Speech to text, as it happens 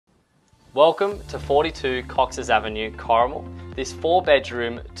Welcome to 42 Coxs Avenue, Corrimal. This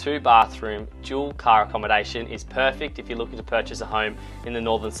 4-bedroom, 2-bathroom, dual car accommodation is perfect if you're looking to purchase a home in the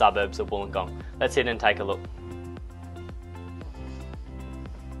northern suburbs of Wollongong. Let's head and take a look.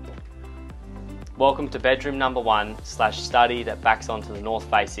 Welcome to bedroom number 1/study that backs onto the north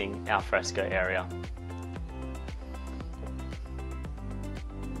facing alfresco area.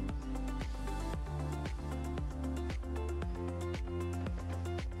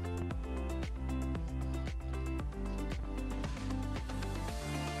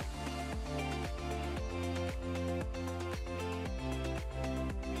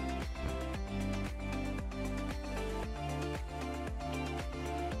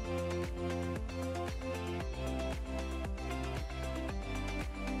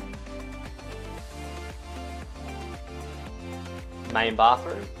 Main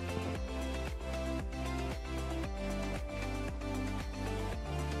bathroom.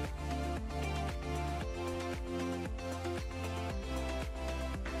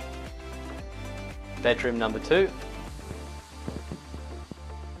 Bedroom number 2.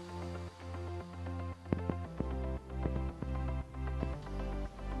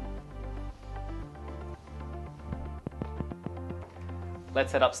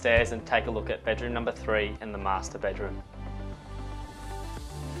 Let's head upstairs and take a look at bedroom number 3 and the master bedroom.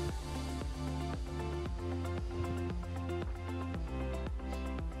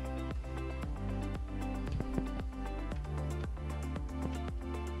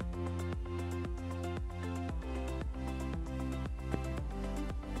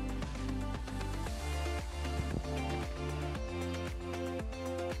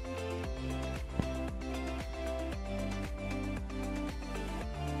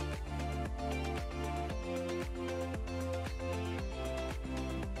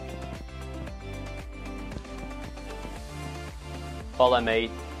 Follow me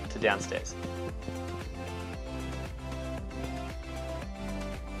to downstairs.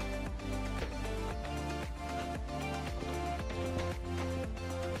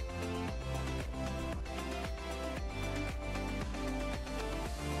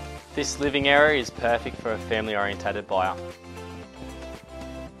 This living area is perfect for a family-orientated buyer.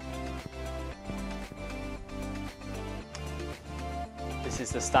 This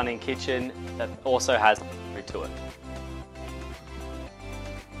is the stunning kitchen that also has a view to it.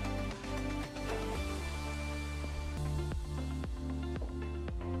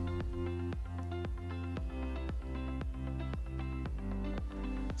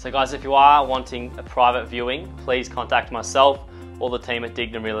 So guys, if you are wanting a private viewing, please contact myself or the team at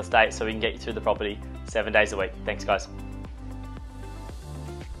Dignam Real Estate so we can get you through the property 7 days a week. Thanks guys.